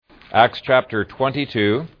Acts chapter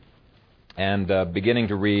 22, and beginning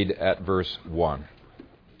to read at verse 1.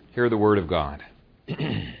 Hear the word of God.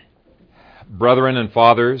 Brethren and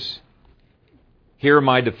fathers, hear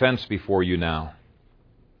my defense before you now.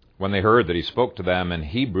 When they heard that he spoke to them in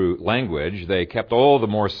Hebrew language, they kept all the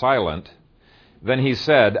more silent. Then he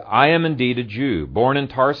said, I am indeed a Jew, born in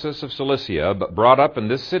Tarsus of Cilicia, but brought up in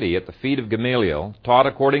this city at the feet of Gamaliel, taught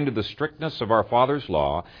according to the strictness of our father's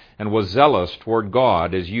law, and was zealous toward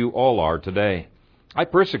God as you all are today. I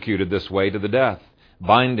persecuted this way to the death,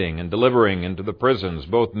 binding and delivering into the prisons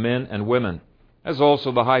both men and women, as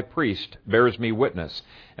also the high priest bears me witness,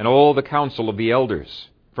 and all the council of the elders,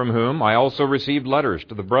 from whom I also received letters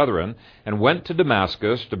to the brethren, and went to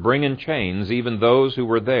Damascus to bring in chains even those who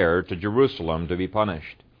were there to Jerusalem to be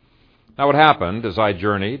punished. Now it happened, as I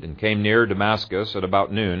journeyed and came near Damascus at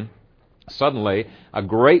about noon, suddenly a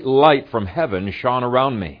great light from heaven shone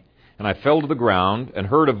around me, and I fell to the ground and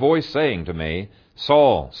heard a voice saying to me,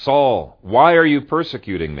 Saul, Saul, why are you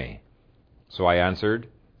persecuting me? So I answered,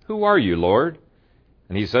 Who are you, Lord?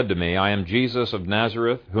 And he said to me, I am Jesus of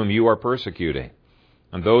Nazareth, whom you are persecuting.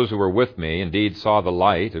 And those who were with me indeed saw the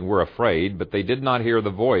light and were afraid, but they did not hear the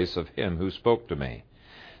voice of him who spoke to me.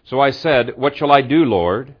 So I said, What shall I do,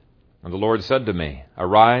 Lord? And the Lord said to me,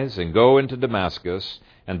 Arise and go into Damascus,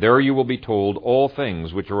 and there you will be told all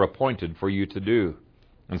things which are appointed for you to do.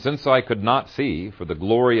 And since I could not see for the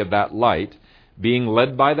glory of that light, being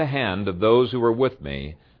led by the hand of those who were with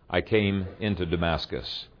me, I came into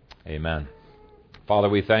Damascus. Amen. Father,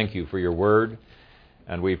 we thank you for your word.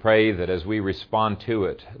 And we pray that as we respond to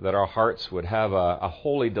it, that our hearts would have a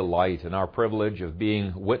holy delight in our privilege of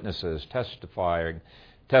being witnesses, testifying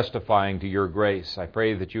to your grace. I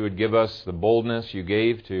pray that you would give us the boldness you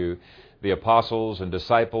gave to the apostles and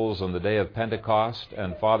disciples on the day of Pentecost.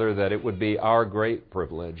 And Father, that it would be our great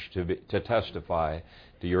privilege to testify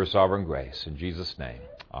to your sovereign grace. In Jesus' name,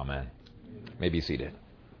 amen. You may be seated.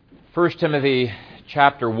 1 Timothy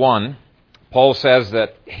chapter 1. Paul says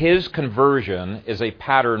that his conversion is a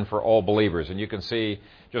pattern for all believers. And you can see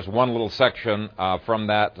just one little section from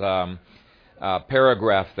that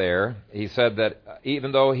paragraph there. He said that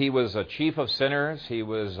even though he was a chief of sinners, he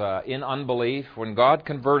was in unbelief, when God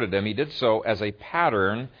converted him, he did so as a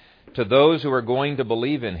pattern to those who are going to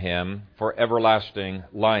believe in him for everlasting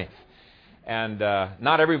life. And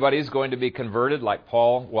not everybody is going to be converted like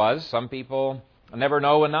Paul was. Some people never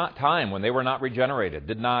know in that time when they were not regenerated,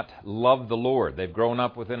 did not love the Lord. They've grown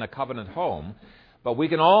up within a covenant home. But we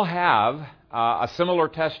can all have a similar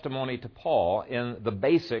testimony to Paul in the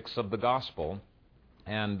basics of the gospel.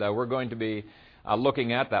 And we're going to be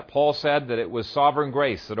looking at that. Paul said that it was sovereign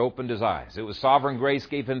grace that opened his eyes. It was sovereign grace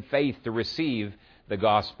gave him faith to receive the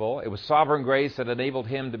gospel. It was sovereign grace that enabled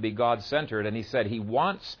him to be God-centered. And he said he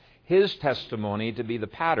wants his testimony to be the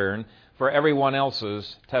pattern for everyone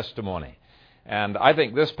else's testimony. And I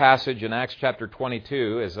think this passage in Acts chapter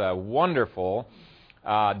 22 is a wonderful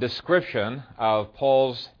description of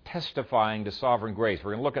Paul's testifying to sovereign grace.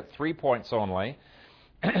 We're going to look at 3 points only.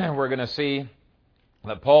 We're going to see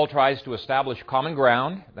that Paul tries to establish common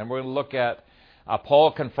ground. Then we're going to look at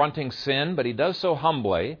Paul confronting sin, but he does so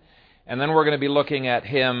humbly. And then we're going to be looking at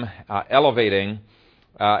him elevating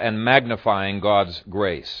and magnifying God's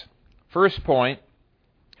grace. First point,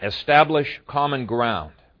 establish common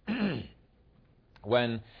ground.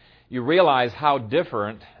 When you realize how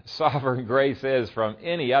different sovereign grace is from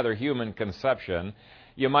any other human conception,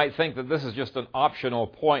 you might think that this is just an optional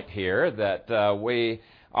point here, that we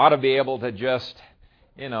ought to be able to just,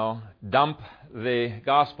 dump the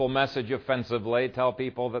gospel message offensively, tell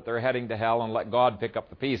people that they're heading to hell and let God pick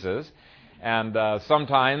up the pieces. And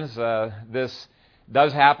sometimes this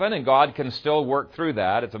does happen, and God can still work through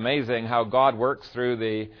that. It's amazing how God works through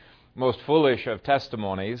the most foolish of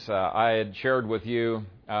testimonies. I had shared with you,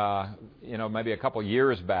 maybe a couple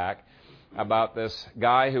years back about this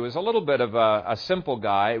guy who was a little bit of a simple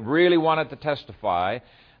guy, really wanted to testify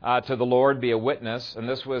to the Lord, be a witness. And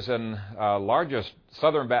this was in largest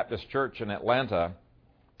Southern Baptist church in Atlanta.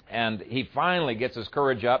 And he finally gets his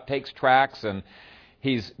courage up, takes tracts, and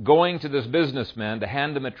he's going to this businessman to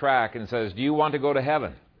hand him a tract and says, do you want to go to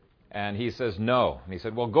heaven? And he says, no. And he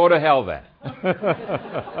said, well, go to hell then.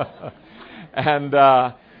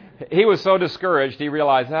 And he was so discouraged, he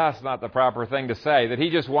realized that's not the proper thing to say, that he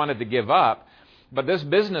just wanted to give up. But this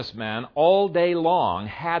businessman all day long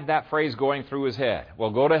had that phrase going through his head.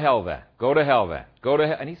 Well, go to hell then. Go to hell then. Go to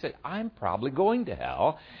hell. And he said, I'm probably going to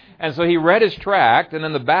hell. And so he read his tract, and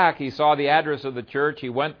in the back he saw the address of the church. He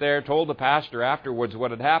went there, told the pastor afterwards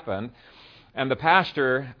what had happened. And the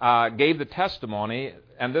pastor gave the testimony,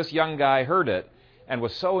 and this young guy heard it. and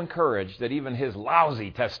was so encouraged that even his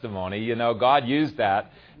lousy testimony, God used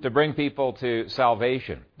that to bring people to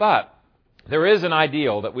salvation. But there is an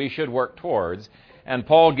ideal that we should work towards, and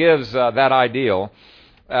Paul gives that ideal.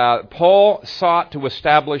 Paul sought to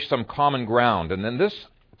establish some common ground, and in this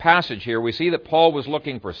passage here we see that Paul was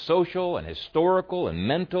looking for social and historical and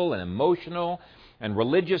mental and emotional and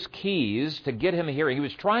religious keys to get him a hearing. He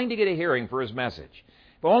was trying to get a hearing for his message.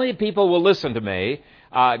 If only people will listen to me,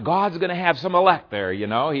 God's going to have some elect there,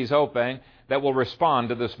 he's hoping, that will respond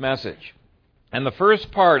to this message. And the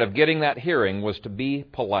first part of getting that hearing was to be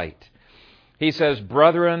polite. He says,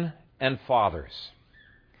 brethren and fathers.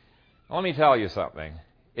 Let me tell you something.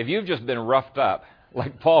 If you've just been roughed up,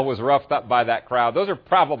 like Paul was roughed up by that crowd, those are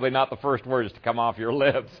probably not the first words to come off your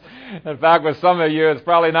lips. In fact, with some of you, it's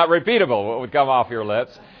probably not repeatable what would come off your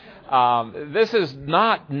lips. This is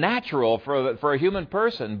not natural for a human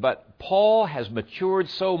person, but Paul has matured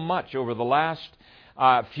so much over the last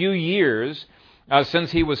few years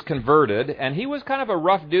since he was converted, and he was kind of a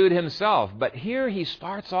rough dude himself, but here he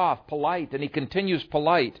starts off polite, and he continues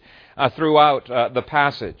polite throughout the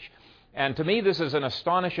passage. And to me, this is an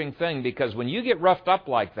astonishing thing, because when you get roughed up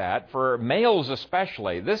like that, for males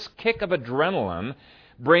especially, this kick of adrenaline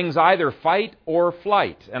brings either fight or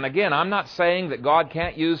flight. And again, I'm not saying that God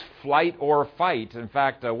can't use flight or fight. In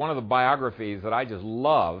fact, one of the biographies that I just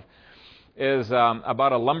love is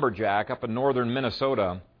about a lumberjack up in northern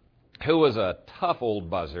Minnesota who was a tough old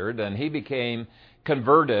buzzard, and he became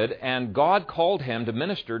converted, and God called him to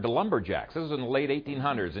minister to lumberjacks. This was in the late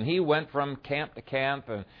 1800s, and he went from camp to camp,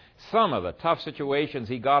 and some of the tough situations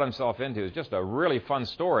he got himself into is just a really fun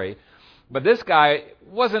story. But this guy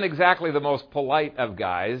wasn't exactly the most polite of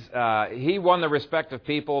guys. He won the respect of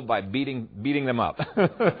people by beating them up.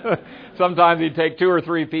 Sometimes he'd take 2 or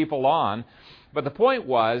 3 people on. But the point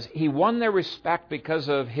was, he won their respect because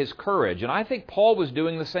of his courage. And I think Paul was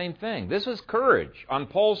doing the same thing. This was courage on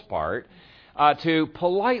Paul's part to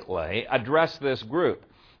politely address this group.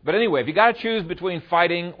 But anyway, if you got to choose between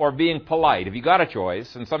fighting or being polite, if you got a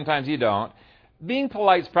choice, and sometimes you don't, being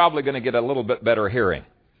polite is probably going to get a little bit better hearing.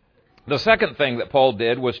 The second thing that Paul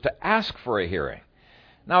did was to ask for a hearing.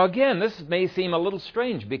 Now again, this may seem a little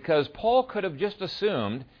strange, because Paul could have just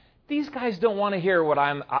assumed, these guys don't want to hear what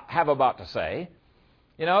I have about to say.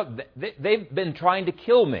 They've been trying to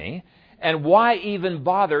kill me, and why even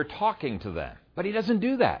bother talking to them? But he doesn't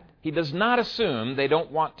do that. He does not assume they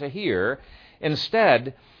don't want to hear.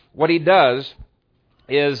 Instead, what he does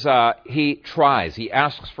is he tries. He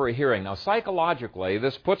asks for a hearing. Now, psychologically,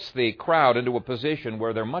 this puts the crowd into a position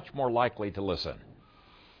where they're much more likely to listen.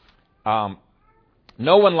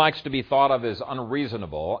 No one likes to be thought of as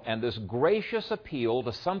unreasonable, and this gracious appeal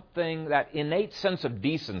to something, that innate sense of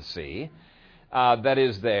decency that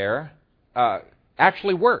is there,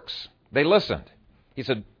 actually works. They listened. He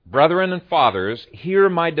said, brethren and fathers, hear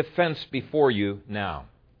my defense before you now.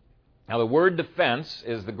 Now, the word defense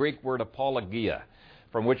is the Greek word apologia,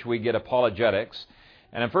 from which we get apologetics.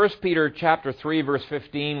 And in 1 Peter chapter 3, verse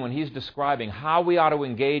 15, when he's describing how we ought to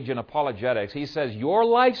engage in apologetics, he says, your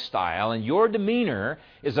lifestyle and your demeanor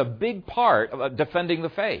is a big part of defending the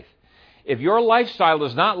faith. If your lifestyle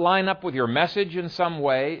does not line up with your message in some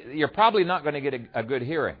way, you're probably not going to get a good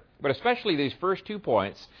hearing. But especially these first 2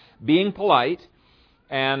 points, being polite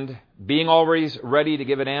and being always ready to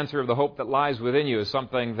give an answer of the hope that lies within you, is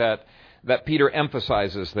something that Peter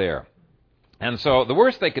emphasizes there. And so the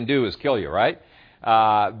worst they can do is kill you, right?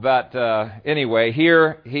 But anyway,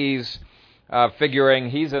 here he's figuring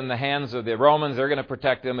he's in the hands of the Romans. They're going to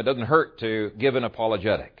protect him. It doesn't hurt to give an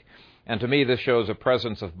apologetic. And to me, this shows a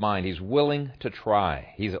presence of mind. He's willing to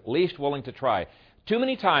try. He's at least willing to try. Too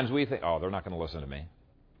many times we think, oh, they're not going to listen to me.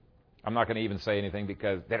 I'm not going to even say anything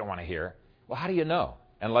because they don't want to hear. Well, how do you know?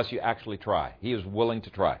 Unless you actually try. He is willing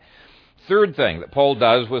to try. Third thing that Paul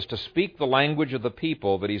does was to speak the language of the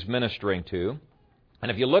people that he's ministering to.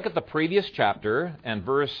 And if you look at the previous chapter and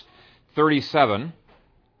verse 37,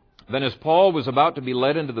 then as Paul was about to be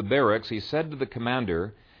led into the barracks, he said to the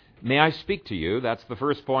commander, may I speak to you? That's the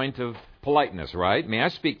first point of politeness, right? May I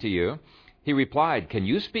speak to you? He replied, can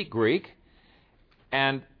you speak Greek?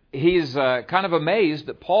 And he's kind of amazed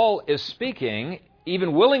that Paul is speaking,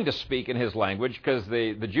 even willing to speak in his language, because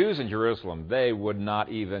the Jews in Jerusalem, they would not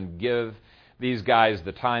even give these guys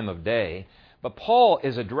the time of day. But Paul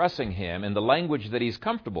is addressing him in the language that he's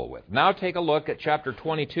comfortable with. Now take a look at chapter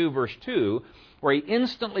 22, verse 2, where he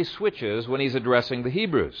instantly switches when he's addressing the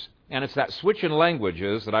Hebrews. And it's that switch in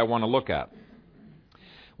languages that I want to look at.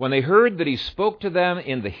 When they heard that he spoke to them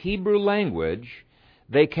in the Hebrew language,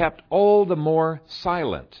 they kept all the more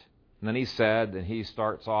silent. And then he said, and he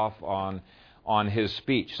starts off on on his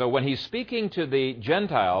speech. So when he's speaking to the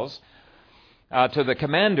Gentiles, to the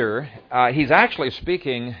commander, he's actually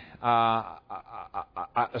speaking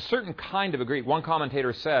a certain kind of a Greek. One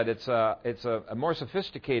commentator said it's a more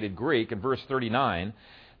sophisticated Greek in verse 39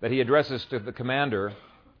 that he addresses to the commander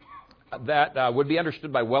that would be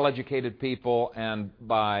understood by well-educated people and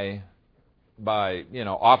by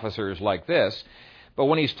officers like this. But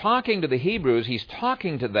when he's talking to the Hebrews, he's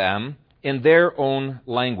talking to them in their own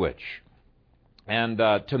language. And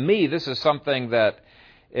to me, this is something that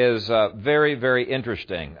is very, very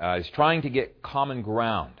interesting. He's trying to get common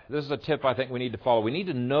ground. This is a tip I think we need to follow. We need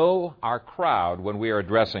to know our crowd when we are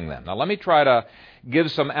addressing them. Now, let me try to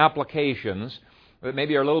give some applications that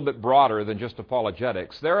maybe are a little bit broader than just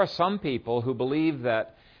apologetics. There are some people who believe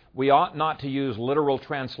that we ought not to use literal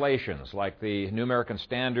translations like the New American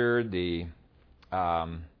Standard, the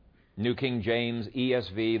New King James,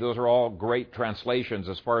 ESV. Those are all great translations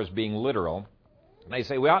as far as being literal. And they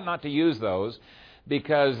say we ought not to use those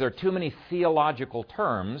because there are too many theological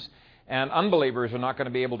terms, and unbelievers are not going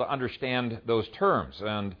to be able to understand those terms.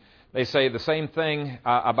 And they say the same thing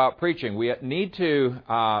about preaching. We need to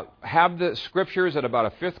have the Scriptures at about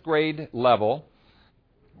a fifth grade level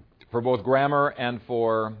for both grammar and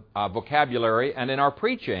for vocabulary. And in our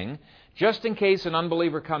preaching, just in case an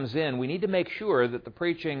unbeliever comes in, we need to make sure that the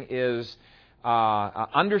preaching is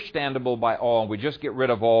understandable by all. We just get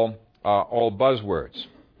rid of all buzzwords.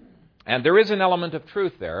 And there is an element of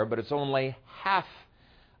truth there, but it's only half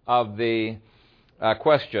of the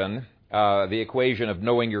question, the equation of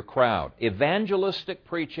knowing your crowd. Evangelistic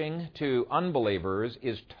preaching to unbelievers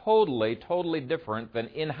is totally, totally different than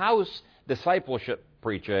in-house discipleship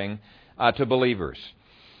preaching to believers.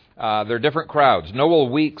 They're different crowds. Noel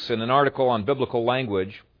Weeks, in an article on biblical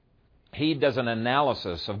language, he does an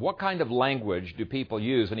analysis of what kind of language do people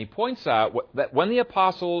use, and he points out that when the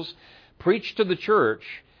apostles preached to the church,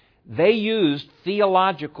 they used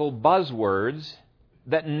theological buzzwords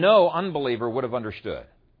that no unbeliever would have understood.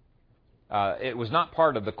 It was not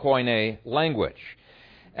part of the Koine language.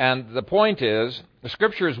 And the point is, the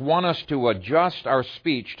Scriptures want us to adjust our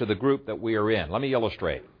speech to the group that we are in. Let me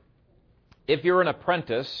illustrate. If you're an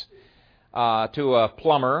apprentice to a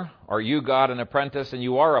plumber, or you got an apprentice and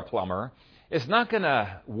you are a plumber, it's not going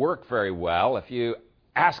to work very well if you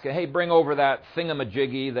ask, hey, bring over that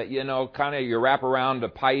thingamajiggy that, kind of you wrap around a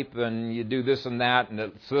pipe and you do this and that and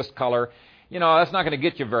it's this color. That's not going to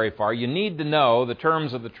get you very far. You need to know the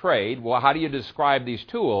terms of the trade. Well, how do you describe these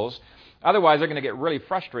tools? Otherwise, they're going to get really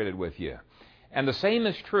frustrated with you. And the same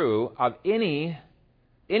is true of any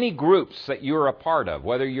groups that you're a part of,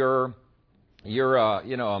 whether you're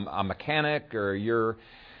a mechanic or you're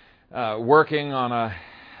working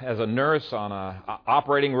as a nurse on a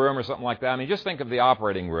operating room or something like that. I mean, just think of the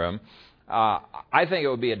operating room. I think it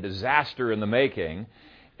would be a disaster in the making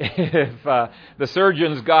if the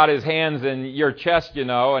surgeon's got his hands in your chest,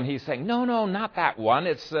 and he's saying, no, not that one.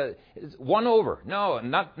 It's one over. No,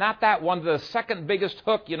 not that one. The second biggest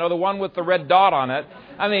hook, the one with the red dot on it.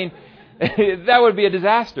 I mean, that would be a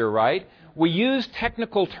disaster, right? We use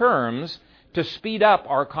technical terms to speed up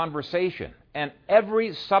our conversation. And every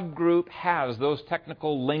subgroup has those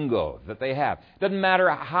technical lingo that they have. Doesn't matter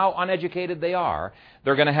how uneducated they are,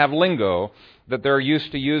 they're going to have lingo that they're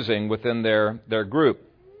used to using within their group.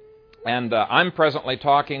 And I'm presently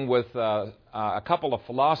talking with a couple of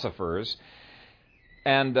philosophers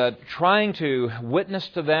and trying to witness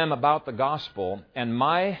to them about the gospel. And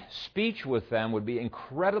my speech with them would be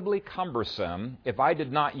incredibly cumbersome if I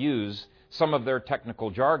did not use some of their technical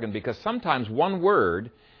jargon, because sometimes one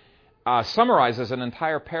word summarizes an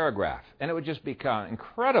entire paragraph, and it would just become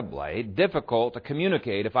incredibly difficult to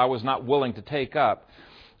communicate if I was not willing to take up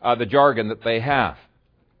the jargon that they have.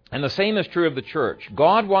 And the same is true of the church.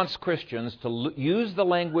 God wants Christians to use the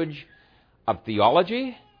language of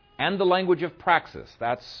theology and the language of praxis.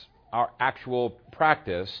 That's our actual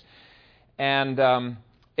practice. And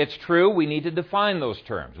it's true, we need to define those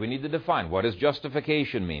terms. We need to define what does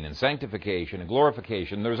justification mean, and sanctification, and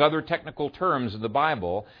glorification. There's other technical terms in the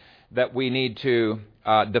Bible that we need to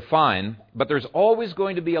define, but there's always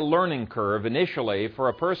going to be a learning curve initially for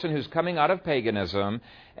a person who's coming out of paganism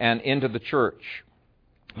and into the church.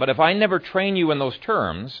 But if I never train you in those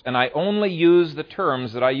terms, and I only use the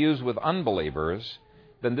terms that I use with unbelievers,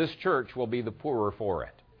 then this church will be the poorer for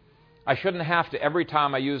it. I shouldn't have to, every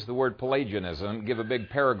time I use the word Pelagianism, give a big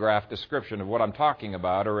paragraph description of what I'm talking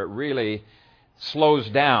about, or it really slows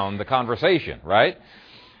down the conversation, right?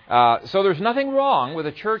 So there's nothing wrong with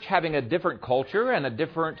a church having a different culture and a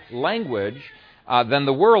different language than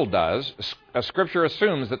the world does. Scripture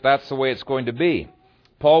assumes that that's the way it's going to be.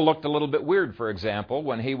 Paul looked a little bit weird, for example,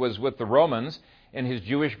 when he was with the Romans in his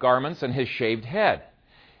Jewish garments and his shaved head.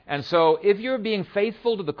 And so if you're being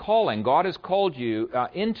faithful to the calling God has called you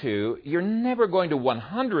into, you're never going to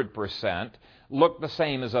 100% look the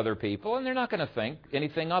same as other people, and they're not going to think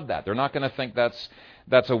anything of that. They're not going to think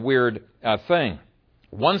that's a weird thing.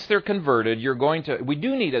 Once they're converted, we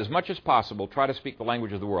do need, as much as possible, try to speak the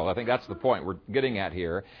language of the world. I think that's the point we're getting at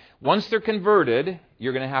here. Once they're converted,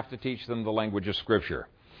 you're going to have to teach them the language of Scripture.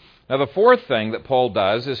 Now, the fourth thing that Paul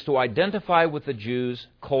does is to identify with the Jews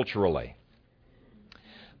culturally.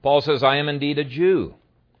 Paul says, I am indeed a Jew,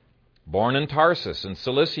 born in Tarsus in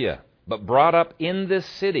Cilicia, but brought up in this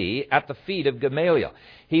city at the feet of Gamaliel.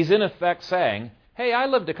 He's in effect saying, hey, I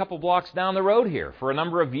lived a couple blocks down the road here for a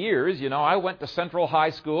number of years. I went to Central High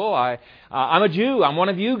School. I'm a Jew. I'm one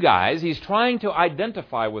of you guys. He's trying to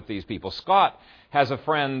identify with these people. Scott has a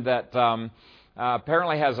friend that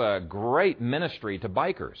apparently has a great ministry to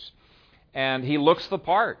bikers. And he looks the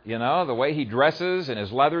part, the way he dresses and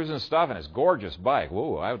his leathers and stuff and his gorgeous bike.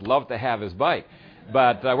 Whoa, I would love to have his bike.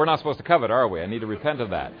 But we're not supposed to covet, are we? I need to repent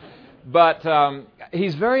of that. But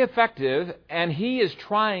he's very effective, and he is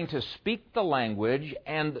trying to speak the language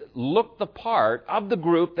and look the part of the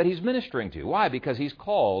group that he's ministering to. Why? Because he's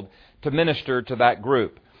called to minister to that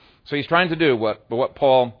group. So he's trying to do what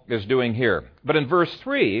Paul is doing here. But in verse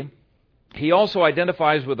 3, he also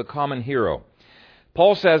identifies with a common hero.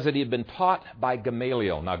 Paul says that he had been taught by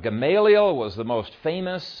Gamaliel. Now, Gamaliel was the most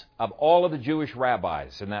famous of all of the Jewish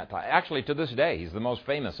rabbis in that time. Actually, to this day, he's the most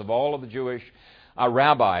famous of all of the Jewish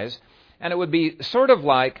rabbis. And it would be sort of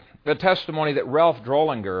like the testimony that Ralph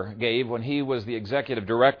Drollinger gave when he was the executive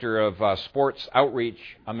director of Sports Outreach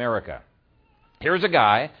America. Here's a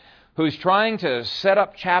guy who's trying to set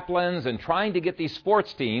up chaplains and trying to get these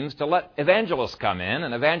sports teams to let evangelists come in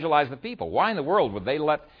and evangelize the people. Why in the world would they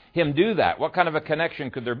let him do that? What kind of a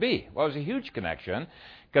connection could there be? Well, it was a huge connection,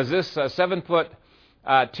 because this 7'2"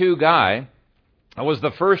 guy was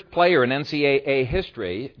the first player in NCAA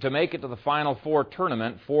history to make it to the Final Four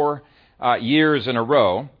tournament 4 years in a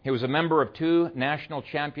row. He was a member of 2 national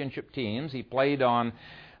championship teams. He played on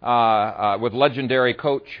with legendary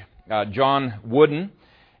coach John Wooden.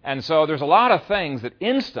 And so there's a lot of things that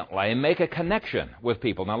instantly make a connection with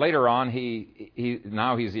people. Now, later on, he's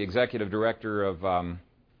the executive director of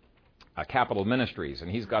Capital Ministries, and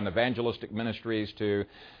he's got an evangelistic ministries to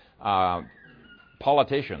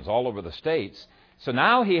politicians all over the states. So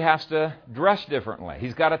now he has to dress differently.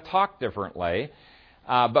 He's got to talk differently.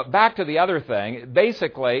 But back to the other thing,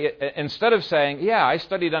 basically, instead of saying, yeah, I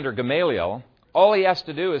studied under Gamaliel, all he has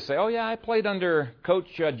to do is say, oh yeah, I played under Coach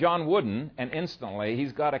John Wooden, and instantly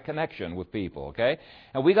he's got a connection with people, okay?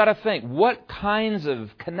 And we got to think, what kinds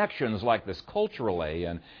of connections like this culturally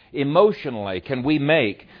and emotionally can we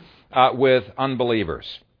make with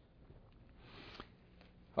unbelievers?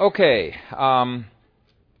 Okay,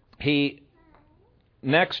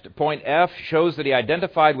 next, point F, shows that he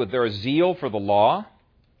identified with their zeal for the law,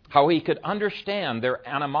 how he could understand their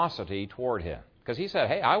animosity toward him. Because he said,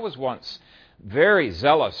 hey, I was once very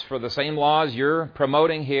zealous for the same laws you're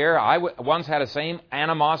promoting here. I once had the same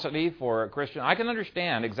animosity for a Christian. I can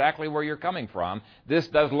understand exactly where you're coming from. This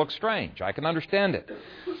does look strange. I can understand it.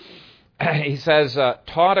 He says,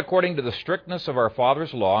 taught according to the strictness of our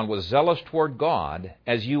father's law, and was zealous toward God,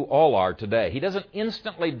 as you all are today. He doesn't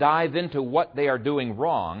instantly dive into what they are doing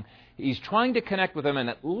wrong. He's trying to connect with them and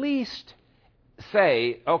at least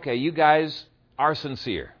say, okay, you guys are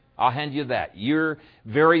sincere. I'll hand you that. You're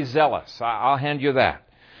very zealous. I'll hand you that.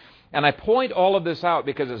 And I point all of this out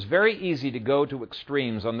because it's very easy to go to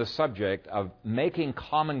extremes on this subject of making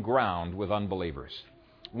common ground with unbelievers.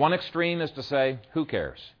 One extreme is to say, who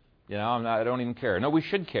cares? I don't even care. No, we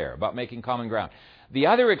should care about making common ground. The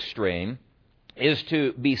other extreme is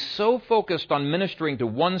to be so focused on ministering to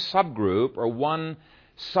one subgroup or one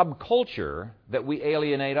subculture that we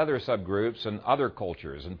alienate other subgroups and other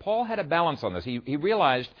cultures. And Paul had a balance on this. He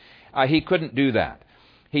realized he couldn't do that.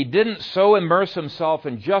 He didn't so immerse himself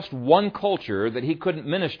in just one culture that he couldn't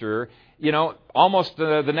minister, almost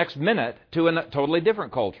the next minute to a totally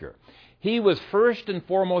different culture. He was first and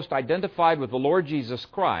foremost identified with the Lord Jesus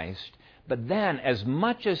Christ, but then, as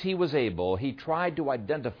much as he was able, he tried to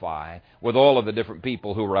identify with all of the different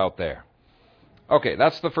people who were out there. Okay,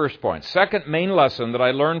 that's the first point. Second main lesson that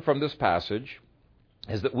I learned from this passage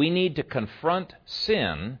is that we need to confront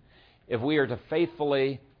sin if we are to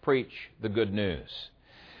faithfully preach the good news.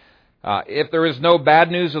 If there is no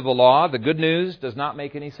bad news of the law, the good news does not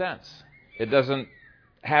make any sense. It doesn't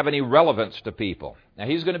have any relevance to people. Now,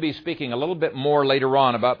 he's going to be speaking a little bit more later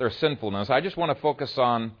on about their sinfulness. I just want to focus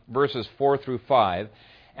on verses 4 through 5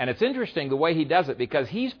 And it's interesting the way he does it because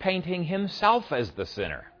he's painting himself as the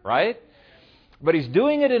sinner, right? But he's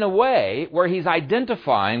doing it in a way where he's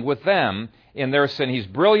identifying with them in their sin. He's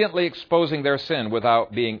brilliantly exposing their sin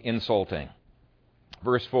without being insulting.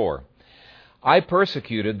 Verse 4, I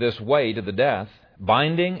persecuted this way to the death,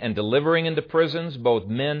 binding and delivering into prisons both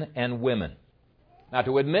men and women. Now,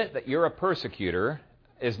 to admit that you're a persecutor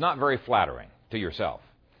is not very flattering to yourself.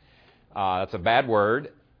 That's a bad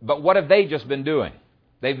word. But what have they just been doing?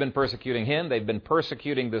 They've been persecuting him. They've been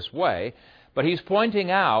persecuting this way. But he's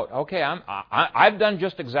pointing out, okay, I've done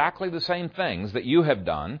just exactly the same things that you have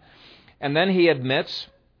done. And then he admits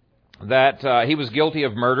that he was guilty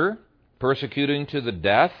of murder, persecuting to the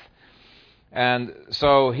death. And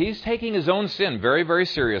so he's taking his own sin very, very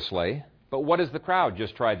seriously. But what has the crowd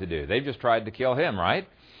just tried to do? They've just tried to kill him, right?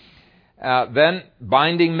 Then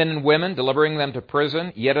binding men and women, delivering them to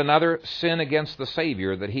prison, yet another sin against the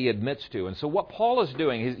Savior that he admits to. And so what Paul is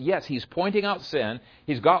doing is, yes, he's pointing out sin.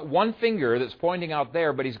 He's got one finger that's pointing out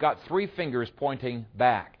there, but he's got three fingers pointing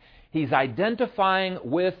back. He's identifying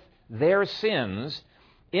with their sins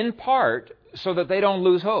in part so that they don't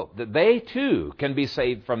lose hope, that they too can be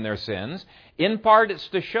saved from their sins. In part, it's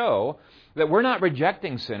to show that we're not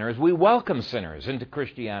rejecting sinners. We welcome sinners into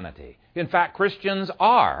Christianity. In fact, Christians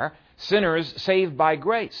are sinners saved by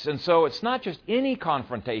grace. And so it's not just any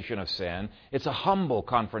confrontation of sin, it's a humble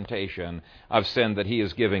confrontation of sin that he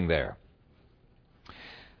is giving there.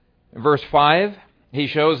 In verse 5, he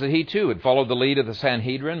shows that he too had followed the lead of the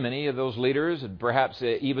Sanhedrin. Many of those leaders had perhaps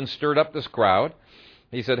even stirred up this crowd.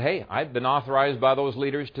 He said, hey, I've been authorized by those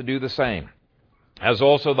leaders to do the same. As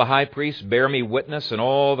also the high priest bear me witness and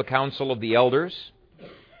all the council of the elders. In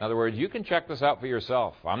other words, you can check this out for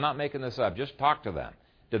yourself. I'm not making this up. Just talk to them.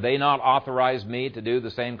 Did they not authorize me to do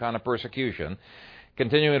the same kind of persecution?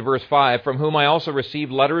 Continuing in verse 5, from whom I also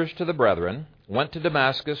received letters to the brethren, went to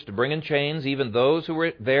Damascus to bring in chains even those who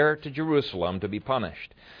were there to Jerusalem to be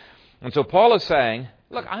punished. And so Paul is saying,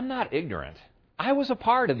 look, I'm not ignorant. I was a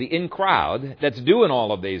part of the in crowd that's doing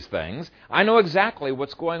all of these things. I know exactly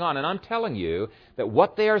what's going on, and I'm telling you that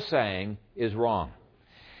what they are saying is wrong.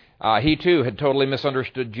 He too had totally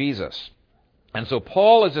misunderstood Jesus. And so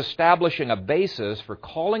Paul is establishing a basis for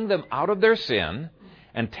calling them out of their sin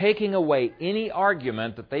and taking away any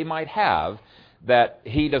argument that they might have that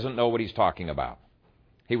he doesn't know what he's talking about.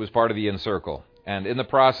 He was part of the in circle. And in the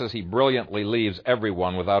process, he brilliantly leaves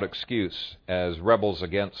everyone without excuse as rebels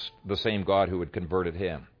against the same God who had converted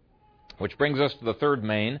him. Which brings us to the third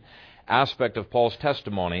main aspect of Paul's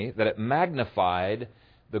testimony, that it magnified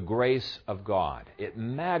the grace of God. It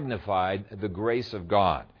magnified the grace of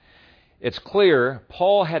God. It's clear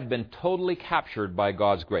Paul had been totally captured by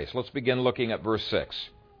God's grace. Let's begin looking at verse 6.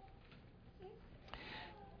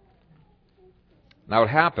 Now it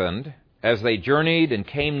happened, as they journeyed and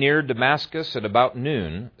came near Damascus at about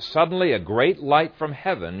noon, suddenly a great light from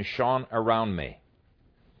heaven shone around me.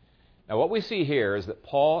 Now what we see here is that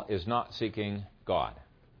Paul is not seeking God.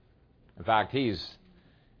 In fact, he's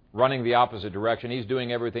running the opposite direction. He's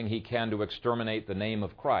doing everything he can to exterminate the name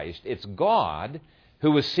of Christ. It's God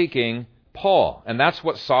who is seeking Paul. And that's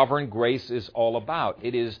what sovereign grace is all about.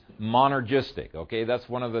 It is monergistic. Okay, that's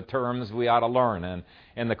one of the terms we ought to learn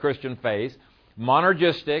in the Christian faith.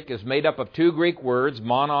 Monergistic is made up of two Greek words,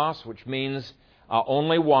 monos, which means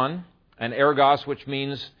only one, and ergos, which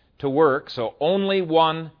means to work. So only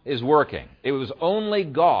one is working. It was only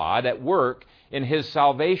God at work in his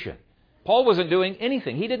salvation. Paul wasn't doing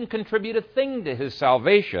anything. He didn't contribute a thing to his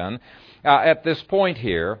salvation at this point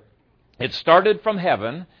here. It started from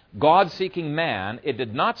heaven, God seeking man. It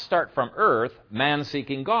did not start from earth, man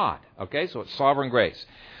seeking God. Okay, so it's sovereign grace.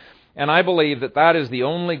 And I believe that that is the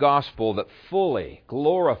only gospel that fully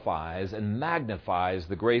glorifies and magnifies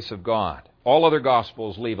the grace of God. All other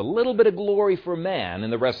gospels leave a little bit of glory for man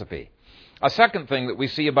in the recipe. A second thing that we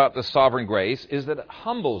see about the sovereign grace is that it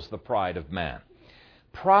humbles the pride of man.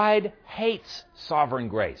 Pride hates sovereign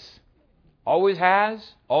grace. Always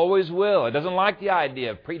has, always will. It doesn't like the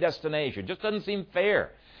idea of predestination. It just doesn't seem fair.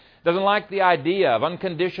 It doesn't like the idea of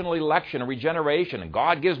unconditional election and regeneration, and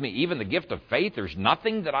God gives me even the gift of faith. There's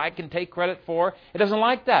nothing that I can take credit for. It doesn't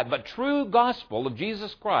like that. But true gospel of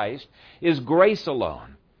Jesus Christ is grace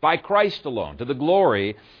alone, by Christ alone, to the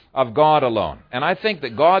glory of God alone. And I think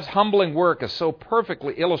that God's humbling work is so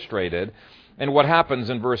perfectly illustrated in what happens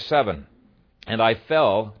in verse 7. And I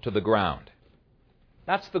fell to the ground.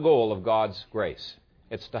 That's the goal of God's grace.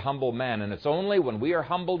 It's to humble man, and it's only when we are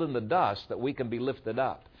humbled in the dust that we can be lifted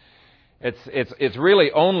up. It's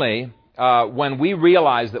really only when we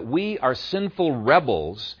realize that we are sinful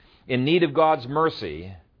rebels in need of God's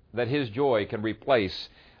mercy that His joy can replace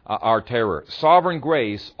our terror. Sovereign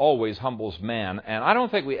grace always humbles man, and I don't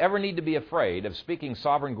think we ever need to be afraid of speaking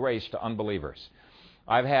sovereign grace to unbelievers.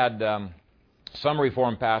 I've had some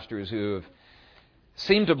Reformed pastors who have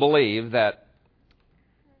seemed to believe that,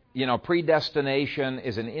 predestination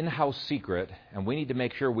is an in-house secret, and we need to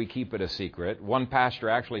make sure we keep it a secret. One pastor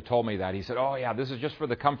actually told me that. He said, "Oh yeah, this is just for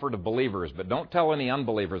the comfort of believers, but don't tell any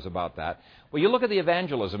unbelievers about that." Well, you look at the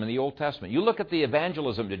evangelism in the Old Testament. You look at the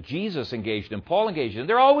evangelism that Jesus engaged in, Paul engaged in.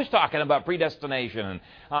 They're always talking about predestination and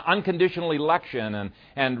unconditional election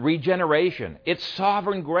and regeneration. It's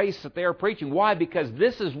sovereign grace that they are preaching. Why? Because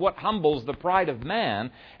this is what humbles the pride of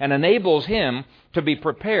man and enables him to be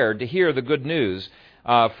prepared to hear the good news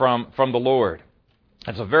from the Lord.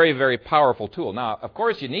 It's a very, very powerful tool. Now, of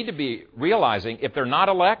course, you need to be realizing if they're not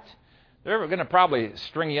elect, they're going to probably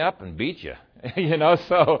string you up and beat you.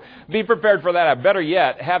 So be prepared for that. Better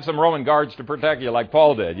yet, have some Roman guards to protect you like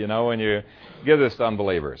Paul did, when you give this to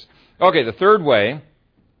unbelievers. Okay, the third way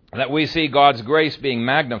that we see God's grace being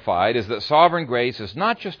magnified is that sovereign grace is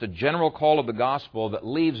not just a general call of the gospel that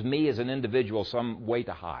leaves me as an individual some way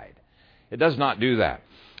to hide. It does not do that.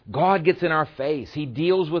 God gets in our face. He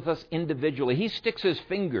deals with us individually. He sticks His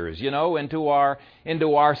fingers, into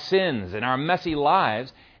our sins and our messy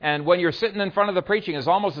lives. And when you're sitting in front of the preaching, it's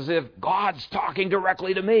almost as if God's talking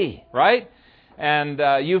directly to me, right? And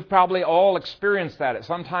you've probably all experienced that at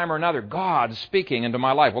some time or another. God speaking into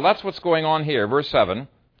my life. Well, that's what's going on here. Verse 7,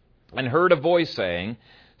 "And heard a voice saying,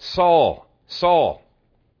 Saul, Saul."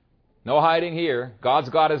 No hiding here. God's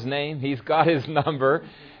got His name. He's got His number.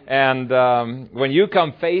 And when you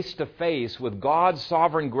come face to face with God's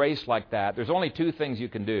sovereign grace like that, there's only two things you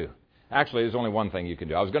can do. Actually, there's only one thing you can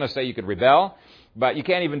do. I was going to say you could rebel, but you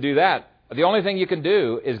can't even do that. The only thing you can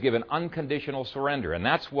do is give an unconditional surrender, and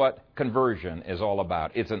that's what conversion is all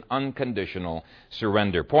about. It's an unconditional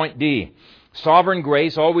surrender. Point D, sovereign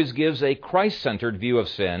grace always gives a Christ-centered view of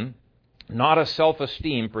sin, not a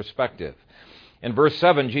self-esteem perspective. In verse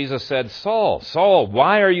 7, Jesus said, "Saul, Saul,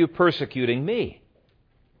 why are you persecuting me?"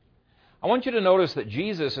 I want you to notice that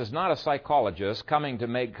Jesus is not a psychologist coming to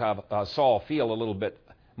make Saul feel a little bit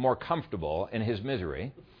more comfortable in his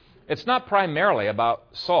misery. It's not primarily about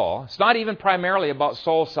Saul. It's not even primarily about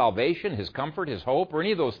Saul's salvation, his comfort, his hope, or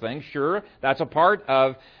any of those things. Sure, that's a part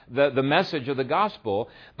of the message of the gospel.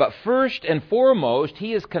 But first and foremost,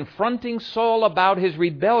 he is confronting Saul about his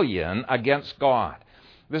rebellion against God.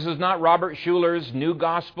 This is not Robert Schuller's new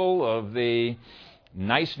gospel of the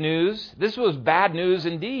nice news. This was bad news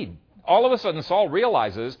indeed. All of a sudden, Saul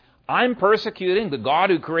realizes, I'm persecuting the God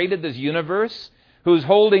who created this universe, who's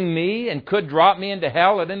holding me and could drop me into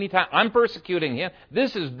hell at any time. I'm persecuting him.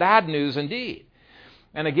 This is bad news indeed.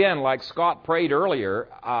 And again, like Scott prayed earlier,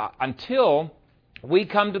 until we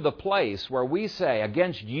come to the place where we say,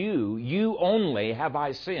 against you, you only have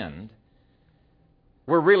I sinned,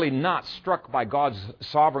 we're really not struck by God's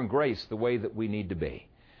sovereign grace the way that we need to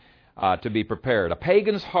be prepared. A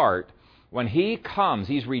pagan's heart, when he comes,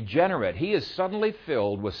 he's regenerate, he is suddenly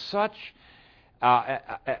filled with such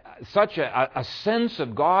a sense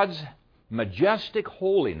of God's majestic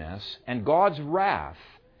holiness and God's wrath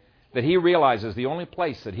that he realizes the only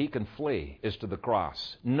place that he can flee is to the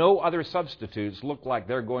cross. No other substitutes look like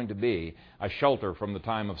they're going to be a shelter from the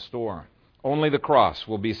time of storm. Only the cross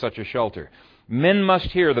will be such a shelter. Men must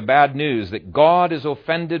hear the bad news that God is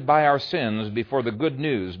offended by our sins before the good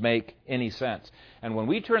news make any sense. And when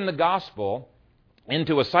we turn the gospel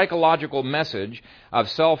into a psychological message of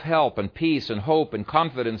self-help and peace and hope and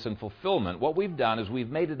confidence and fulfillment, what we've done is we've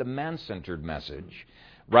made it a man-centered message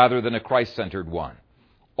rather than a Christ-centered one.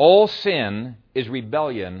 All sin is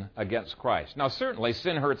rebellion against Christ. Now, certainly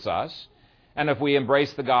sin hurts us, and if we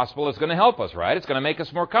embrace the gospel, it's going to help us, right? It's going to make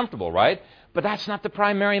us more comfortable, right? But that's not the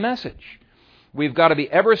primary message. We've got to be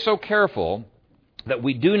ever so careful that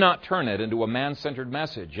we do not turn it into a man-centered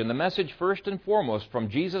message. And the message, first and foremost, from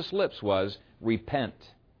Jesus' lips was, repent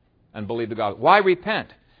and believe the gospel. Why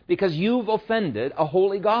repent? Because you've offended a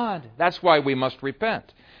holy God. That's why we must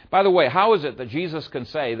repent. By the way, how is it that Jesus can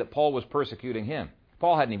say that Paul was persecuting him?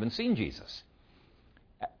 Paul hadn't even seen Jesus.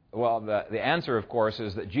 Well, the answer, of course,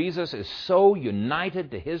 is that Jesus is so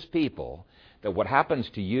united to his people that what happens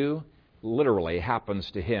to you literally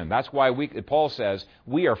happens to him. That's why Paul says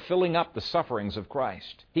we are filling up the sufferings of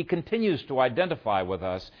Christ. He continues to identify with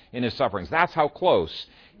us in his sufferings. That's how close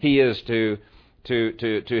he is to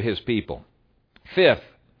his people. Fifth,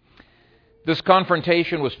 this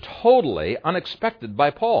confrontation was totally unexpected by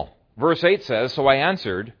Paul. Verse 8 says, "So I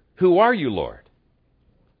answered, 'Who are you, Lord?'"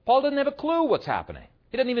 Paul didn't have a clue what's happening.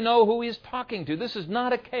 He doesn't even know who he's talking to. This is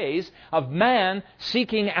not a case of man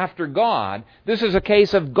seeking after God. This is a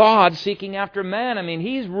case of God seeking after man. I mean,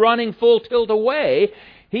 he's running full tilt away.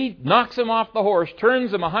 He knocks him off the horse,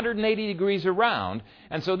 turns him 180 degrees around.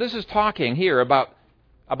 And so this is talking here about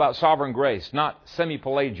sovereign grace, not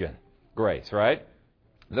semi-Pelagian grace, right?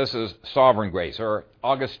 This is sovereign grace, or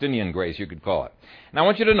Augustinian grace, you could call it. Now I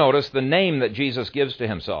want you to notice the name that Jesus gives to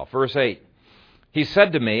himself. Verse 8. He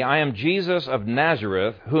said to me, I am Jesus of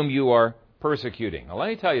Nazareth, whom you are persecuting. Now, let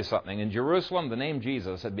me tell you something. In Jerusalem, the name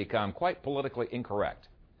Jesus had become quite politically incorrect.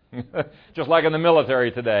 Just like in the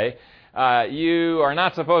military today, you are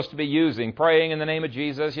not supposed to be praying in the name of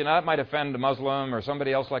Jesus. You know, that might offend a Muslim or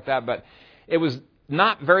somebody else like that, but it was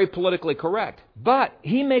not very politically correct. But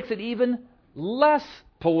he makes it even less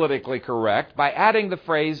politically correct by adding the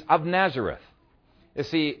phrase of Nazareth. You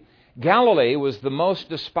see, Galilee was the most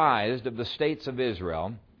despised of the states of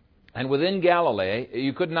Israel, and within Galilee,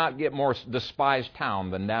 you could not get more despised town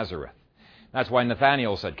than Nazareth. That's why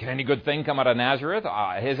Nathanael said, can any good thing come out of Nazareth?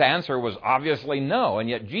 His answer was obviously no, and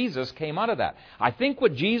yet Jesus came out of that. I think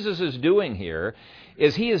what Jesus is doing here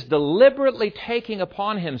is he is deliberately taking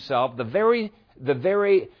upon himself the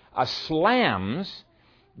very slams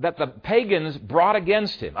that the pagans brought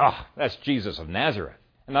against him. That's Jesus of Nazareth.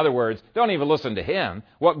 In other words, don't even listen to him.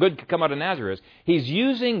 What good could come out of Nazareth? He's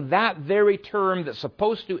using that very term that's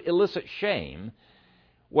supposed to elicit shame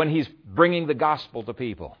when he's bringing the gospel to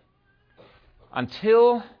people.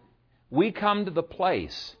 Until we come to the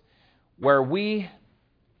place where we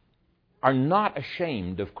are not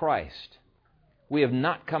ashamed of Christ, we have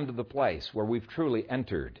not come to the place where we've truly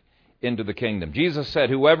entered into the kingdom. Jesus said,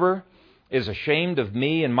 whoever is ashamed of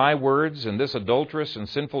me and my words in this adulterous and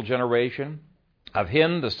sinful generation, of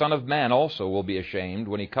him the Son of Man also will be ashamed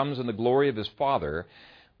when he comes in the glory of his Father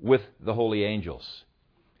with the holy angels.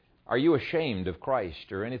 Are you ashamed of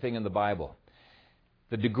Christ or anything in the Bible?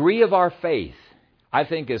 The degree of our faith, I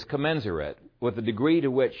think, is commensurate with the degree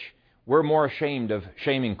to which we're more ashamed of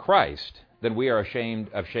shaming Christ than we are ashamed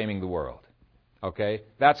of shaming the world. Okay?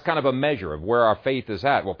 That's kind of a measure of where our faith is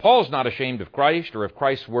at. Well, Paul's not ashamed of Christ or of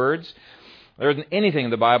Christ's words. There isn't anything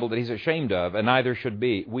in the Bible that he's ashamed of, and neither should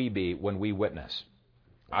we be when we witness.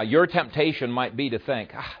 Your temptation might be to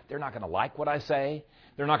think, they're not going to like what I say.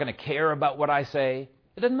 They're not going to care about what I say.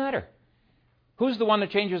 It doesn't matter. Who's the one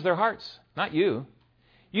that changes their hearts? Not you.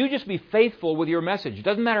 You just be faithful with your message. It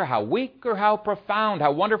doesn't matter how weak or how profound,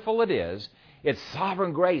 how wonderful it is. It's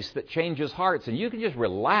sovereign grace that changes hearts, and you can just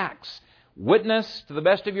relax. Witness to the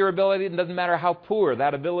best of your ability. It doesn't matter how poor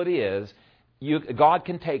that ability is. God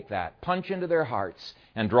can take that, punch into their hearts,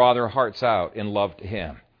 and draw their hearts out in love to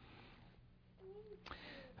him.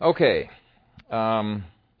 Okay.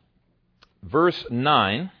 Verse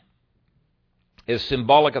 9 is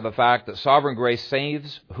symbolic of the fact that sovereign grace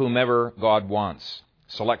saves whomever God wants.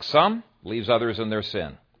 Selects some, leaves others in their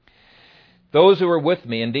sin. Those who were with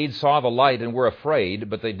me indeed saw the light and were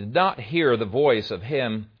afraid, but they did not hear the voice of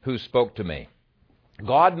him who spoke to me.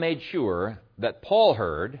 God made sure that Paul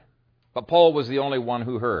heard, but Paul was the only one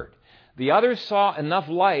who heard. The others saw enough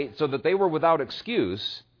light so that they were without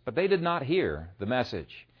excuse, but they did not hear the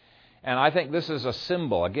message. And I think this is a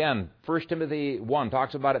symbol. Again, 1 Timothy 1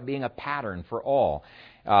 talks about it being a pattern for all.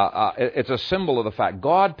 It's a symbol of the fact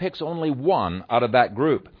God picks only one out of that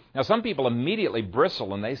group. Now, some people immediately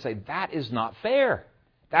bristle and they say, that is not fair.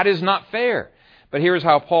 That is not fair. But here's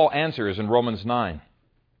how Paul answers in Romans 9.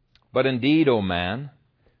 But indeed, O man,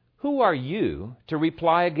 who are you to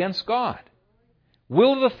reply against God?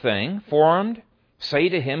 Will the thing formed say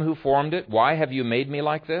to him who formed it, why have you made me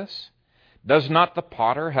like this? Does not the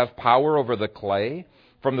potter have power over the clay,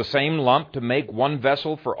 from the same lump to make one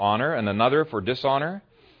vessel for honor and another for dishonor?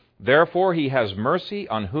 Therefore he has mercy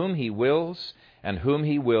on whom he wills, and whom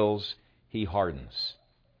he wills he hardens.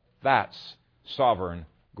 That's sovereign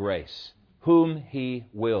grace. Whom he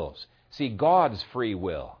wills. See, God's free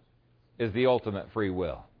will is the ultimate free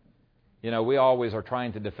will. You know, we always are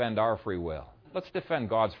trying to defend our free will. Let's defend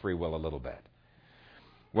God's free will a little bit.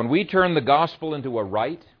 When we turn the gospel into a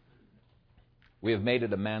right, we have made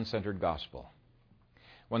it a man-centered gospel.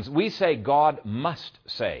 When we say God must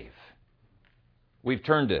save, we've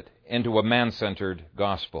turned it into a man-centered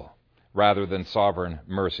gospel rather than sovereign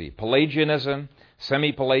mercy. Pelagianism,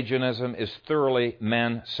 semi-Pelagianism is thoroughly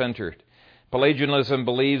man-centered. Pelagianism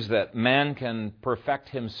believes that man can perfect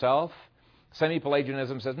himself.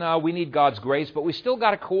 Semi-Pelagianism says, no, we need God's grace, but we still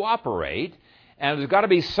got to cooperate, and there's got to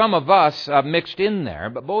be some of us mixed in there,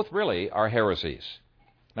 but both really are heresies.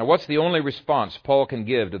 Now, what's the only response Paul can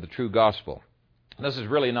give to the true gospel? This is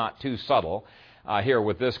really not too subtle here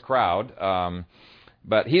with this crowd,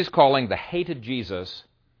 but he's calling the hated Jesus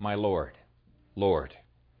my Lord, Lord.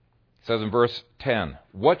 It says in verse 10,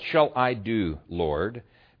 what shall I do, Lord?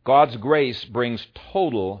 God's grace brings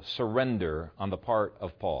total surrender on the part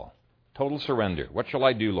of Paul. Total surrender. What shall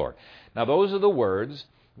I do, Lord? Now, those are the words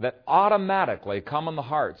that automatically come in the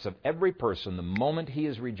hearts of every person the moment he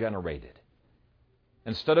is regenerated.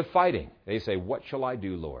 Instead of fighting, they say, what shall I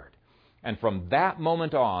do, Lord? And from that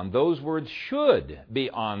moment on, those words should be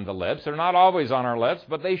on the lips. They're not always on our lips,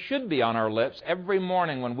 but they should be on our lips every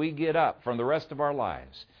morning when we get up from the rest of our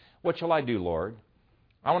lives. What shall I do, Lord?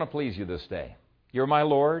 I want to please you this day. You're my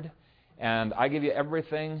Lord, and I give you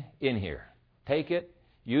everything in here. Take it,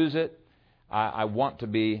 use it. I want to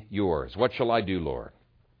be yours. What shall I do, Lord?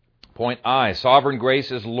 Point I, sovereign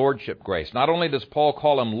grace is lordship grace. Not only does Paul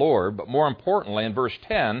call him Lord, but more importantly, in verse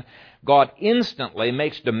 10, God instantly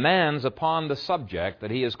makes demands upon the subject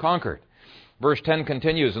that he has conquered. Verse 10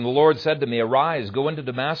 continues, and the Lord said to me, arise, go into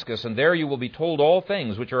Damascus, and there you will be told all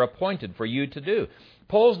things which are appointed for you to do.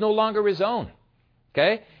 Paul's no longer his own.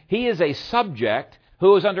 Okay? He is a subject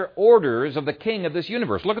who is under orders of the king of this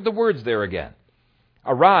universe. Look at the words there again.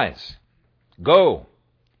 Arise, go,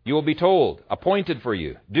 you will be told, appointed for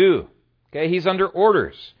you, do. Okay? He's under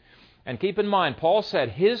orders. And keep in mind, Paul said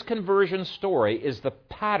his conversion story is the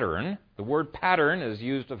pattern, the word pattern is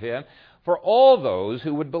used of him, for all those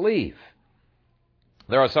who would believe.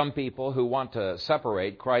 There are some people who want to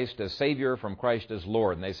separate Christ as Savior from Christ as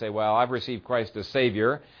Lord. And they say, well, I've received Christ as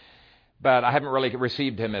Savior, but I haven't really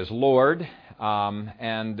received Him as Lord.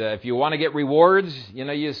 And if you want to get rewards, you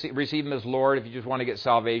receive Him as Lord. If you just want to get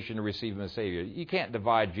salvation, receive Him as Savior. You can't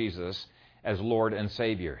divide Jesus as Lord and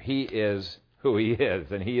Savior. He is who He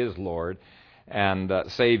is, and He is Lord and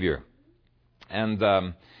Savior. And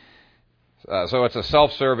so it's a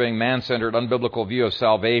self-serving, man-centered, unbiblical view of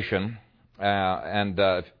salvation. And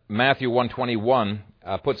Matthew 1:21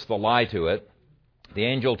 puts the lie to it. The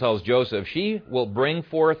angel tells Joseph, she will bring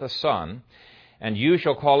forth a son, and you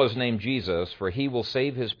shall call his name Jesus, for he will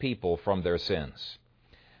save his people from their sins.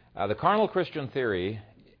 The carnal Christian theory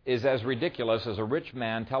is as ridiculous as a rich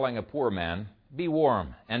man telling a poor man, be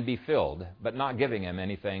warm and be filled, but not giving him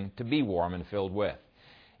anything to be warm and filled with.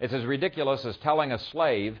 It's as ridiculous as telling a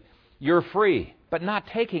slave, you're free, but not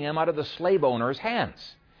taking him out of the slave owner's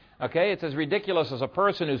hands. Okay, it's as ridiculous as a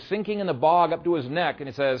person who's sinking in the bog up to his neck, and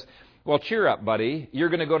he says, well, cheer up, buddy, you're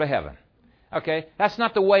going to go to heaven. Okay, that's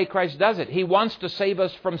not the way Christ does it. He wants to save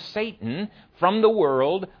us from Satan, from the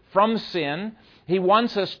world, from sin. He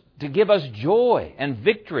wants us to give us joy and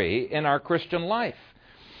victory in our Christian life.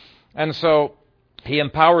 And so He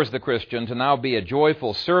empowers the Christian to now be a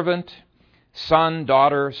joyful servant, son,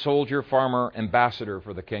 daughter, soldier, farmer, ambassador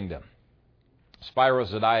for the kingdom.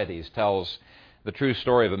 Spiros Zodhiates tells the true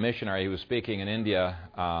story of a missionary who was speaking in India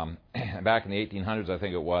back in the 1800s, I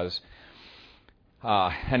think it was.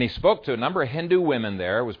 And he spoke to a number of Hindu women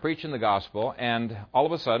there, was preaching the gospel, and all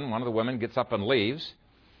of a sudden one of the women gets up and leaves.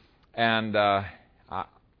 And I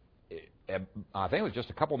think it was just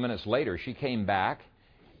a couple minutes later, she came back,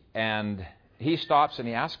 and he stops and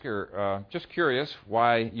he asks her, just curious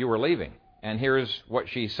why you were leaving. And here's what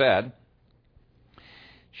she said.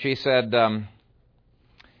 She said,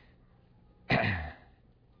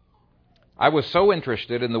 I was so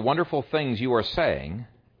interested in the wonderful things you are saying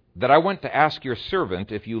that I went to ask your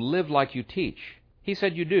servant if you live like you teach. He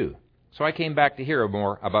said you do. So I came back to hear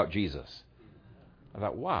more about Jesus. I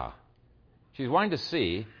thought, wow. She's wanting to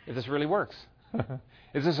see if this really works.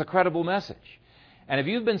 Is this a credible message? And if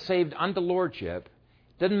you've been saved unto lordship,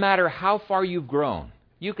 doesn't matter how far you've grown.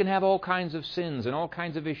 You can have all kinds of sins and all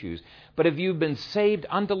kinds of issues. But if you've been saved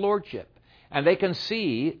unto lordship, and they can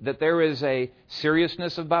see that there is a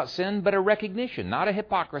seriousness about sin, but a recognition, not a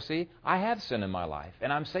hypocrisy. I have sin in my life,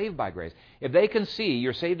 and I'm saved by grace. If they can see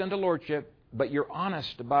you're saved unto lordship, but you're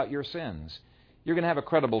honest about your sins, you're going to have a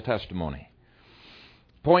credible testimony.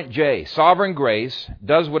 Point J, sovereign grace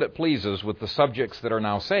does what it pleases with the subjects that are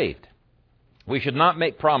now saved. We should not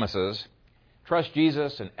make promises, trust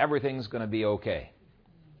Jesus and everything's going to be okay.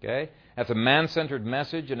 Okay? That's a man-centered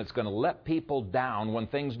message, and it's going to let people down when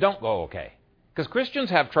things don't go okay. Because Christians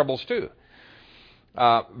have troubles too.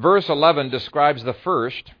 Verse 11 describes the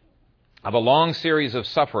first of a long series of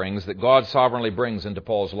sufferings that God sovereignly brings into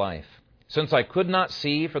Paul's life. Since I could not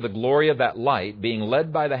see for the glory of that light, being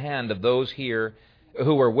led by the hand of those here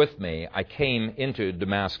who were with me, I came into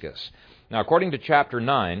Damascus. Now, according to chapter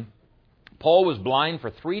 9, Paul was blind for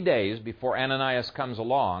 3 days before Ananias comes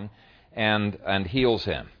along and heals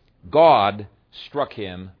him. God struck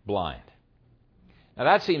him blind. Now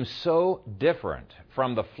that seems so different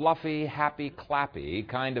from the fluffy, happy, clappy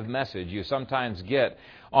kind of message you sometimes get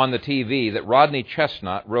on the TV that Rodney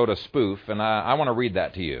Chestnut wrote a spoof, and I want to read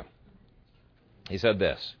that to you. He said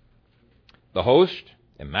this: "The host,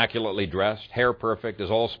 immaculately dressed, hair perfect, is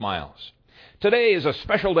all smiles. Today is a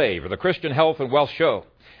special day for the Christian Health and Wealth Show.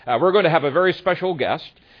 We're going to have a very special guest.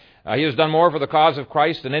 He has done more for the cause of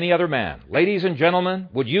Christ than any other man. Ladies and gentlemen,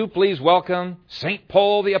 would you please welcome St.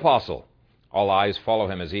 Paul the Apostle." All eyes follow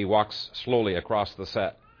him as he walks slowly across the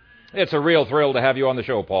set. "It's a real thrill to have you on the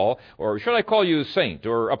show, Paul. Or should I call you Saint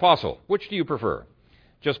or Apostle? Which do you prefer?"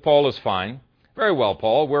 "Just Paul is fine." "Very well,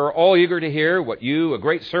 Paul. We're all eager to hear what you, a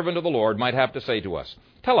great servant of the Lord, might have to say to us.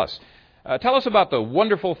 Tell us about the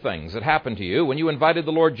wonderful things that happened to you when you invited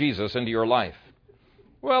the Lord Jesus into your life."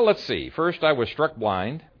 "Well, let's see. First, I was struck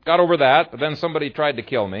blind. Got over that, but then somebody tried to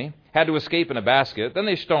kill me. Had to escape in a basket. Then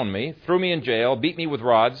they stoned me, threw me in jail, beat me with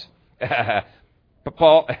rods."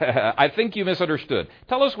 "Paul, I think you misunderstood.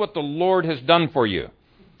 Tell us what the Lord has done for you."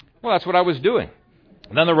 "Well, that's what I was doing.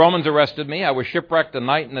 Then the Romans arrested me. I was shipwrecked a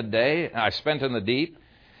night and a day I spent in the deep."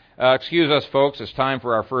 Excuse us, folks. It's time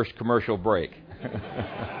for our first commercial break.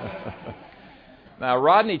 Now,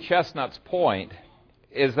 Rodney Chestnut's point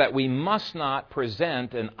is that we must not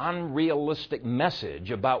present an unrealistic message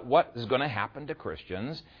about what is going to happen to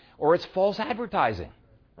Christians, or it's false advertising,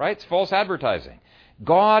 right? It's false advertising.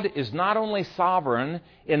 God is not only sovereign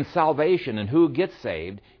in salvation and who gets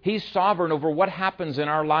saved, He's sovereign over what happens in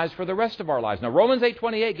our lives for the rest of our lives. Now, Romans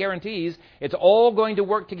 8:28 guarantees it's all going to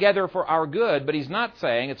work together for our good, but He's not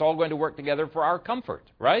saying it's all going to work together for our comfort,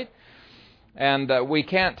 right? And we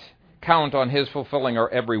can't count on His fulfilling our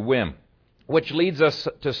every whim, which leads us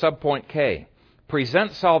to subpoint K.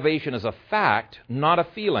 Present salvation as a fact, not a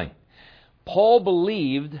feeling. Paul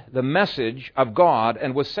believed the message of God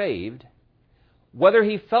and was saved, whether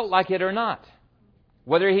he felt like it or not,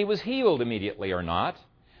 whether he was healed immediately or not,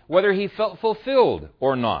 whether he felt fulfilled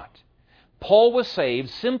or not. Paul was saved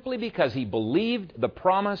simply because he believed the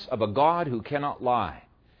promise of a God who cannot lie.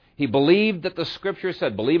 He believed that the Scripture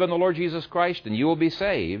said, "Believe in the Lord Jesus Christ and you will be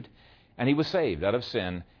saved," and he was saved out of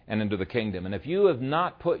sin and into the kingdom. And if you have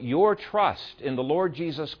not put your trust in the Lord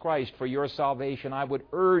Jesus Christ for your salvation, I would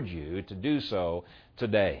urge you to do so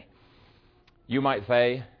today. You might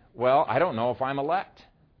say, "Well, I don't know if I'm elect.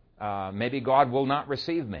 Maybe God will not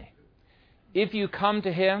receive me." If you come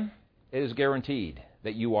to Him, it is guaranteed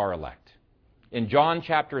that you are elect. In John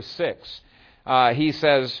chapter 6, He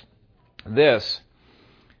says this: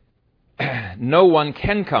 "No one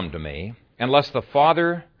can come to me unless the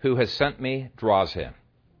Father who has sent me draws him."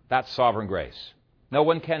 That's sovereign grace. No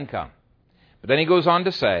one can come. But then He goes on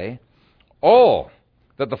to say, "All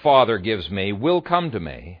that the Father gives me will come to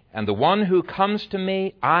me, and the one who comes to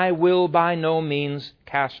me I will by no means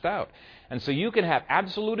cast out." And so you can have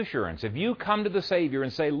absolute assurance. If you come to the Savior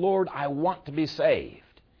and say, "Lord, I want to be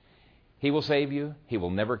saved," He will save you. He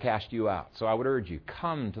will never cast you out. So I would urge you,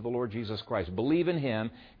 come to the Lord Jesus Christ. Believe in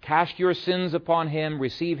Him. Cast your sins upon Him.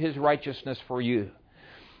 Receive His righteousness for you.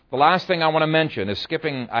 The last thing I want to mention is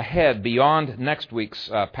skipping ahead beyond next week's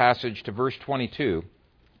passage to verse 22.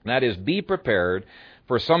 And that is, be prepared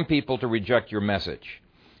for some people to reject your message.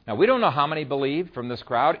 Now, we don't know how many believed from this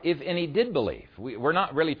crowd, if any did believe. We're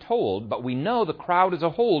not really told, but we know the crowd as a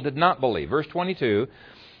whole did not believe. Verse 22,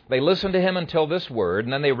 "They listened to him until this word,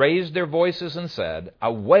 and then they raised their voices and said,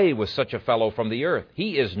 'Away with such a fellow from the earth.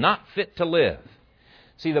 He is not fit to live.'"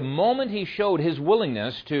 See, the moment he showed his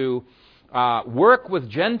willingness to work with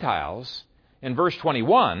Gentiles in verse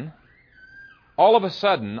 21, all of a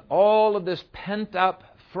sudden, all of this pent-up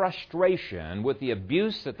frustration with the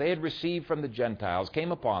abuse that they had received from the Gentiles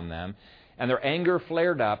came upon them, and their anger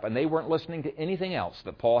flared up, and they weren't listening to anything else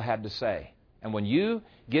that Paul had to say. And when you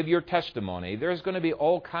give your testimony, there's going to be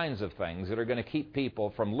all kinds of things that are going to keep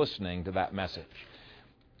people from listening to that message.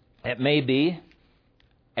 It may be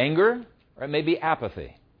anger, or it may be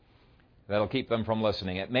apathy that'll keep them from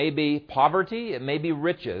listening. It may be poverty, it may be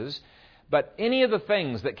riches, but any of the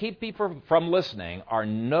things that keep people from listening are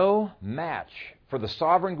no match for the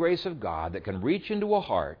sovereign grace of God that can reach into a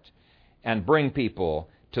heart and bring people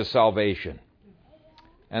to salvation.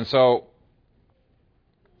 And so,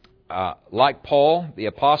 like Paul, the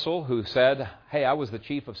apostle, who said, "Hey, I was the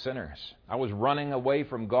chief of sinners. I was running away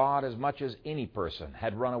from God as much as any person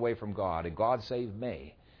had run away from God, and God saved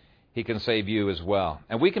me." He can save you as well.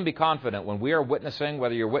 And we can be confident when we are witnessing,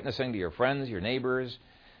 whether you're witnessing to your friends, your neighbors,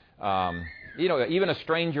 even a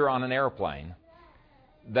stranger on an airplane,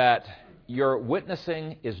 that your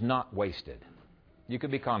witnessing is not wasted. You can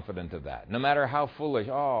be confident of that. No matter how foolish,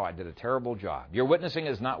 I did a terrible job. Your witnessing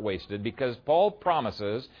is not wasted because Paul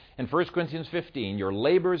promises in 1 Corinthians 15, your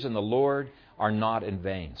labors in the Lord are not in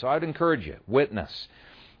vain. So I'd encourage you, witness.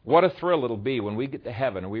 What a thrill it'll be when we get to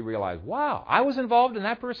heaven and we realize, wow, I was involved in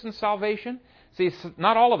that person's salvation. See,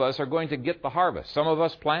 not all of us are going to get the harvest. Some of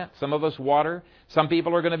us plant, some of us water, some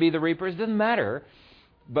people are going to be the reapers. It doesn't matter.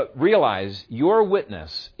 But realize your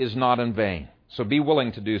witness is not in vain. So be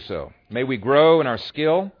willing to do so. May we grow in our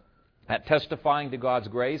skill at testifying to God's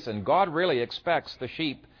grace. And God really expects the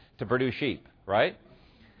sheep to produce sheep, right?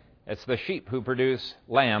 It's the sheep who produce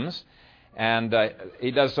lambs. And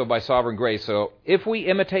He does so by sovereign grace. So if we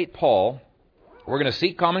imitate Paul, we're going to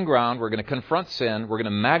seek common ground. We're going to confront sin. We're going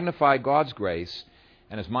to magnify God's grace.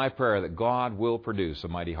 And it's my prayer that God will produce a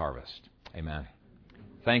mighty harvest. Amen.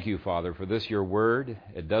 Thank you, Father, for this, your word.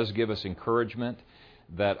 It does give us encouragement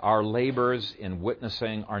that our labors in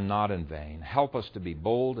witnessing are not in vain. Help us to be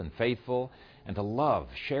bold and faithful and to love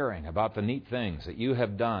sharing about the neat things that you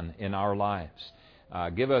have done in our lives.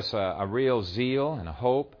 Give us a real zeal and a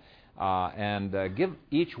hope, and give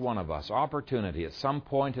each one of us opportunity at some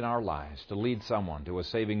point in our lives to lead someone to a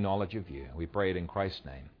saving knowledge of you. We pray it in Christ's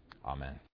name. Amen.